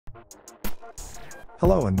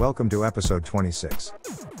Hello and welcome to episode 26.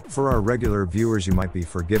 For our regular viewers, you might be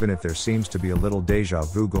forgiven if there seems to be a little deja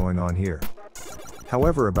vu going on here.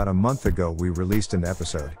 However, about a month ago we released an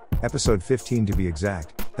episode 15 to be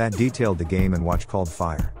exact, that detailed the Game & Watch called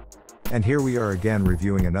Fire. And here we are again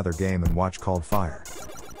reviewing another Game & Watch called Fire.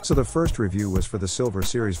 So the first review was for the Silver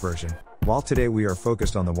Series version, while today we are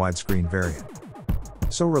focused on the widescreen variant.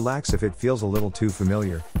 So relax if it feels a little too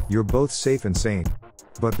familiar, you're both safe and sane.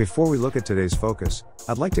 But before we look at today's focus,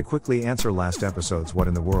 I'd like to quickly answer last episode's What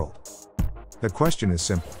in the World? The question is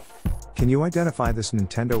simple. Can you identify this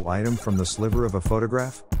Nintendo item from the sliver of a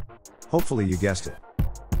photograph? Hopefully you guessed it.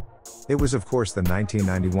 It was of course the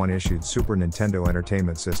 1991 issued Super Nintendo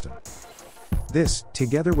Entertainment System. This,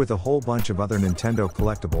 together with a whole bunch of other Nintendo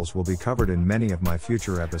collectibles, will be covered in many of my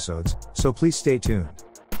future episodes, so please stay tuned.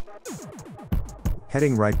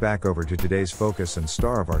 Heading right back over to today's focus and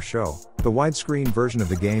star of our show, the widescreen version of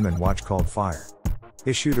the Game & Watch called Fire.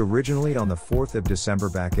 Issued originally on the 4th of December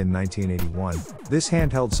back in 1981, this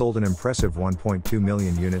handheld sold an impressive 1.2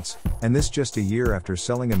 million units, and this just a year after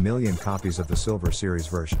selling 1 million copies of the Silver Series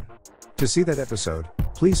version. To see that episode,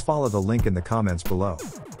 please follow the link in the comments below.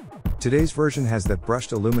 Today's version has that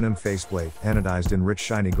brushed aluminum faceplate, anodized in rich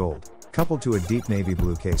shiny gold, coupled to a deep navy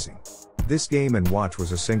blue casing. This Game & Watch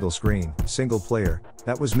was a single screen, single player,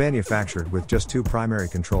 that was manufactured with just 2 primary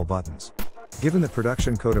control buttons. Given the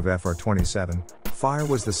production code of FR-27, Fire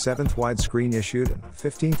was the 7th widescreen issued and the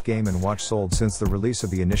 15th Game & Watch sold since the release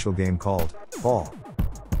of the initial game called Ball.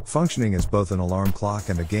 Functioning as both an alarm clock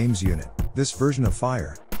and a games unit, this version of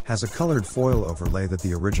Fire has a colored foil overlay that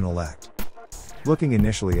the original lacked. Looking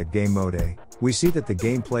initially at Game Mode A, we see that the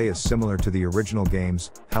gameplay is similar to the original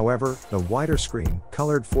games, however, the wider screen,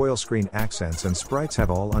 colored foil screen accents and sprites have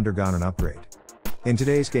all undergone an upgrade. In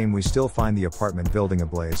today's game we still find the apartment building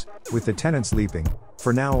ablaze, with the tenants leaping,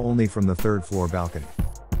 for now only from the 3rd floor balcony.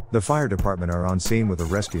 The fire department are on scene with a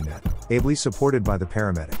rescue net, ably supported by the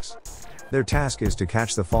paramedics. Their task is to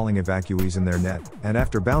catch the falling evacuees in their net, and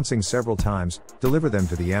after bouncing several times, deliver them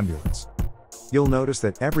to the ambulance. You'll notice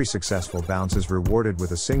that every successful bounce is rewarded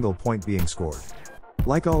with a single point being scored.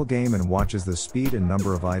 Like all Game & Watches, the speed and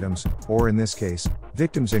number of items, or in this case,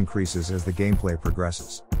 victims, increases as the gameplay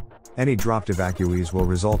progresses. Any dropped evacuees will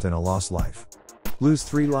result in a lost life. Lose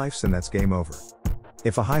 3 lives and that's game over.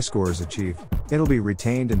 If a high score is achieved, it'll be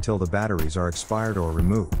retained until the batteries are expired or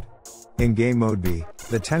removed. In Game Mode B,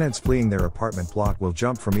 the tenants fleeing their apartment block will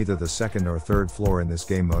jump from either the 2nd or 3rd floor in this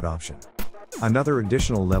game mode option. Another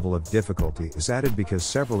additional level of difficulty is added because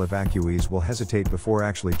several evacuees will hesitate before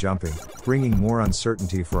actually jumping, bringing more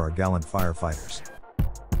uncertainty for our gallant firefighters.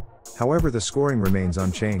 However, the scoring remains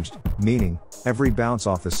unchanged, meaning, every bounce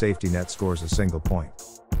off the safety net scores a single point.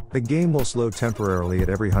 The game will slow temporarily at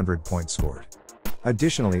every 100 points scored.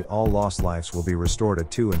 Additionally, all lost lives will be restored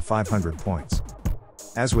at 200 and 500 points.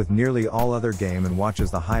 As with nearly all other Game &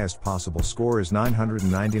 Watches, the highest possible score is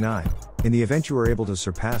 999. In the event you are able to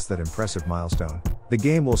surpass that impressive milestone, the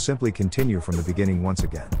game will simply continue from the beginning once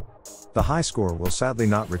again. The high score will sadly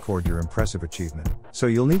not record your impressive achievement, so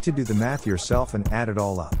you'll need to do the math yourself and add it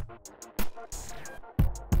all up.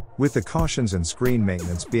 With the cautions and screen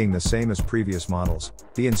maintenance being the same as previous models,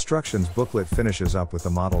 the instructions booklet finishes up with the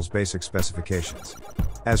model's basic specifications.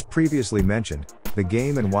 As previously mentioned, the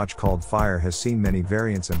Game & Watch called Fire has seen many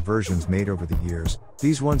variants and versions made over the years.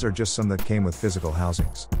 These ones are just some that came with physical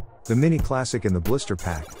housings. The Mini Classic in the blister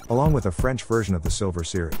pack, along with a French version of the Silver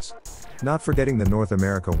Series. Not forgetting the North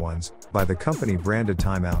America ones, by the company branded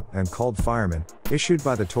Time Out and called Fireman, issued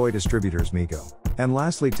by the toy distributors Mego. And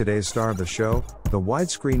lastly, today's star of the show, the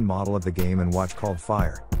widescreen model of the Game & Watch called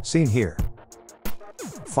Fire, seen here.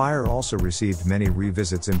 Fire also received many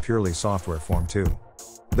revisits in purely software form too.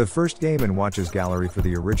 The first Game & Watch's gallery for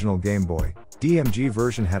the original Game Boy DMG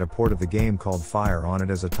version had a port of the game called Fire on it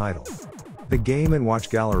as a title. The Game & Watch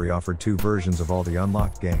gallery offered 2 versions of all the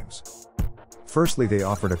unlocked games. Firstly, they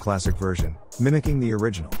offered a classic version, mimicking the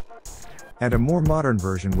original, and a more modern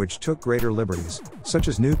version which took greater liberties, such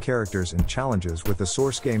as new characters and challenges with the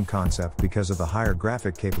source game concept because of the higher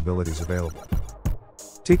graphic capabilities available.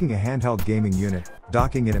 Taking a handheld gaming unit,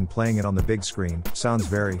 docking it and playing it on the big screen, sounds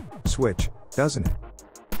very Switch, doesn't it?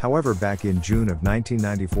 However, back in June of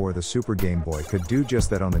 1994 the Super Game Boy could do just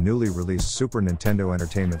that on the newly released Super Nintendo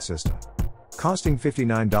Entertainment System. Costing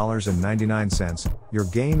 $59.99, your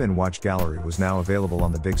Game & Watch gallery was now available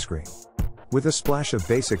on the big screen. With a splash of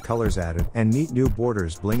basic colors added and neat new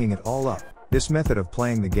borders blinging it all up, this method of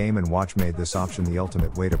playing the Game & Watch made this option the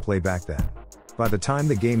ultimate way to play back then. By the time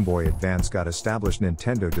the Game Boy Advance got established,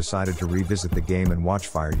 Nintendo decided to revisit the Game & Watch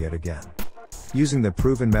Fire yet again. Using the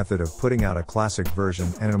proven method of putting out a classic version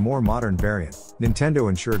and a more modern variant, Nintendo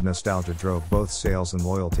ensured nostalgia drove both sales and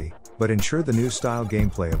loyalty, but ensured the new style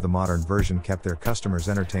gameplay of the modern version kept their customers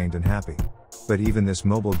entertained and happy. But even this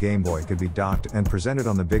mobile Game Boy could be docked and presented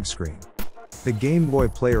on the big screen. The Game Boy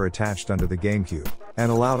player attached under the GameCube, and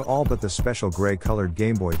allowed all but the special gray-colored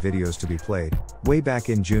Game Boy videos to be played, way back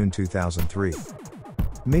in June 2003.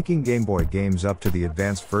 Making Game Boy games up to the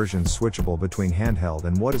advanced versions switchable between handheld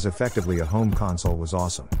and what is effectively a home console was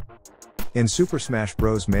awesome. In Super Smash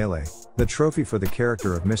Bros. Melee, the trophy for the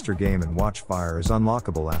character of Mr. Game & Watch Fire is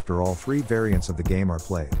unlockable after all 3 variants of the game are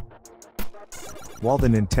played. While the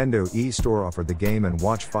Nintendo eStore offered the Game &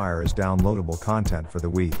 Watch Fire as downloadable content for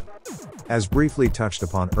the Wii U. As briefly touched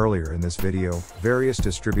upon earlier in this video, various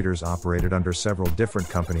distributors operated under several different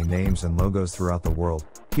company names and logos throughout the world.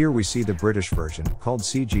 Here we see the British version, called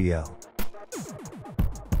CGL.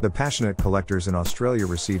 The passionate collectors in Australia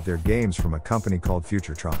received their games from a company called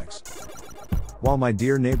Futuretronics. While my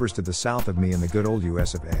dear neighbors to the south of me in the good old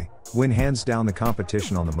US of A, win hands down the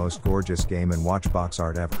competition on the most gorgeous Game & Watch box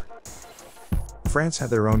art ever. France had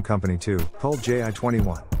their own company too, called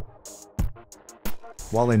JI21.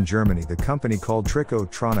 While in Germany the company called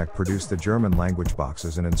Trikotronic produced the German language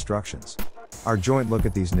boxes and instructions. Our joint look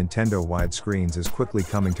at these Nintendo widescreens is quickly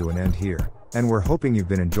coming to an end here, and we're hoping you've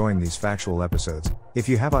been enjoying these factual episodes. If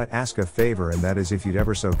you have, I'd ask a favor, and that is if you'd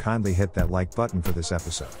ever so kindly hit that like button for this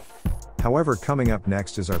episode. However, coming up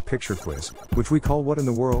next is our picture quiz, which we call What in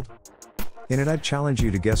the World? In it I'd challenge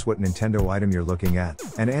you to guess what Nintendo item you're looking at,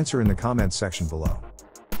 and answer in the comments section below.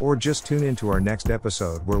 Or just tune in to our next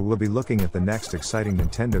episode where we'll be looking at the next exciting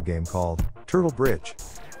Nintendo game called Turtle Bridge.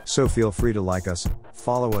 So feel free to like us,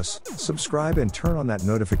 follow us, subscribe and turn on that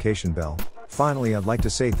notification bell. Finally, I'd like to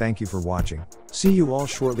say thank you for watching. See you all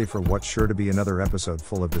shortly for what's sure to be another episode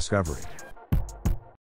full of discovery.